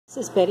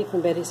This is Betty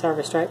from Betty's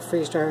Harvest Right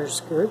Freeze-Dryers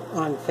group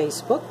on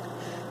Facebook.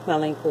 My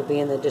link will be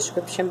in the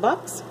description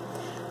box.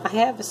 I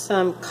have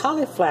some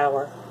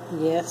cauliflower.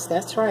 Yes,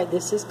 that's right.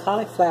 This is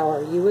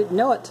cauliflower. You would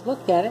know it to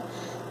look at it.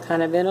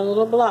 Kind of in a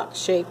little block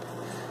shape.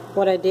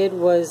 What I did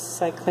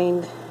was I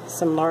cleaned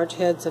some large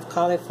heads of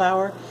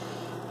cauliflower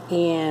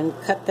and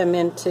cut them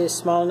into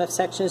small enough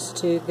sections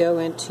to go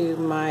into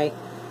my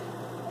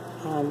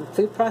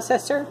food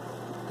processor.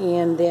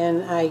 And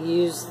then I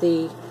used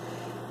the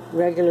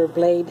regular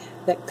blade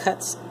that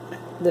cuts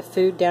the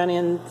food down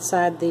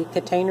inside the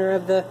container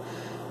of the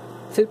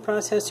food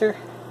processor.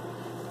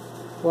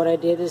 What I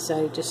did is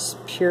I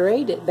just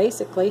pureed it,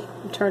 basically,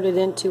 and turned it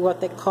into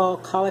what they call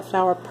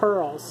cauliflower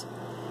pearls.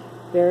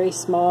 Very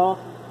small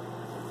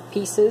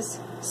pieces,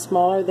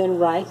 smaller than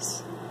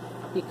rice.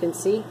 You can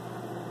see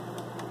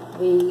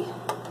the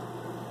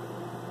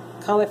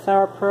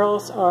cauliflower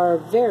pearls are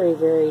very,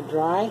 very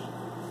dry.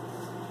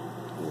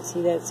 You can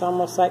see that it's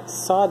almost like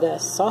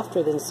sawdust,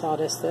 softer than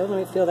sawdust though. Let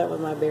me feel that with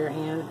my bare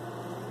hand.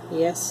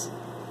 Yes.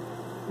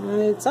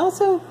 It's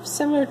also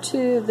similar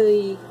to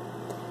the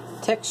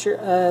texture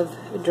of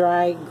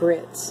dry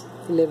grits.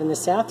 If you live in the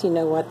South, you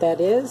know what that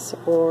is,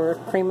 or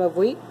cream of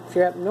wheat if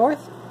you're up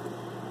north.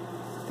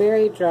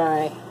 Very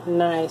dry,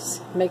 nice.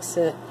 Makes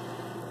a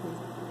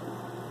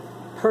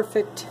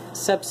perfect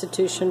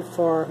substitution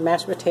for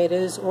mashed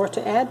potatoes, or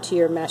to add to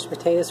your mashed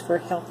potatoes for a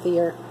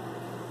healthier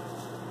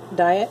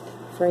diet.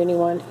 For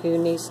anyone who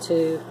needs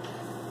to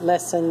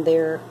lessen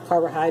their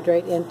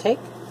carbohydrate intake.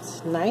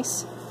 It's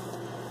nice.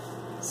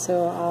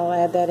 So I'll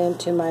add that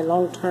into my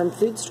long-term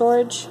food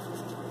storage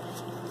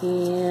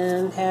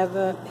and have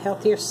a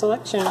healthier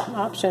selection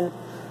option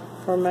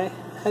for my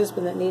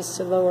husband that needs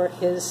to lower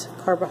his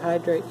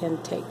carbohydrate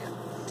intake.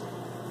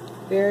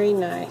 Very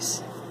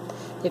nice.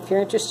 If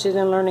you're interested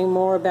in learning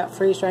more about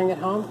freeze drying at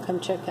home, come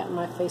check out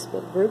my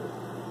Facebook group,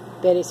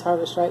 Betty's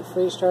Harvest Right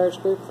Freeze Dryers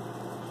group.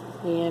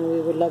 And we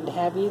would love to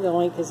have you. The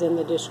link is in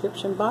the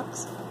description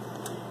box.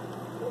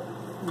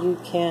 You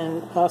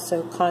can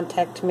also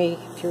contact me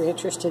if you're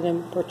interested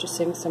in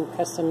purchasing some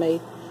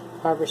custom-made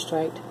Harvest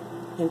Right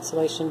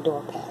insulation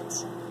door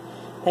pads.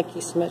 Thank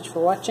you so much for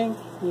watching.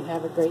 You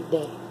have a great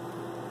day.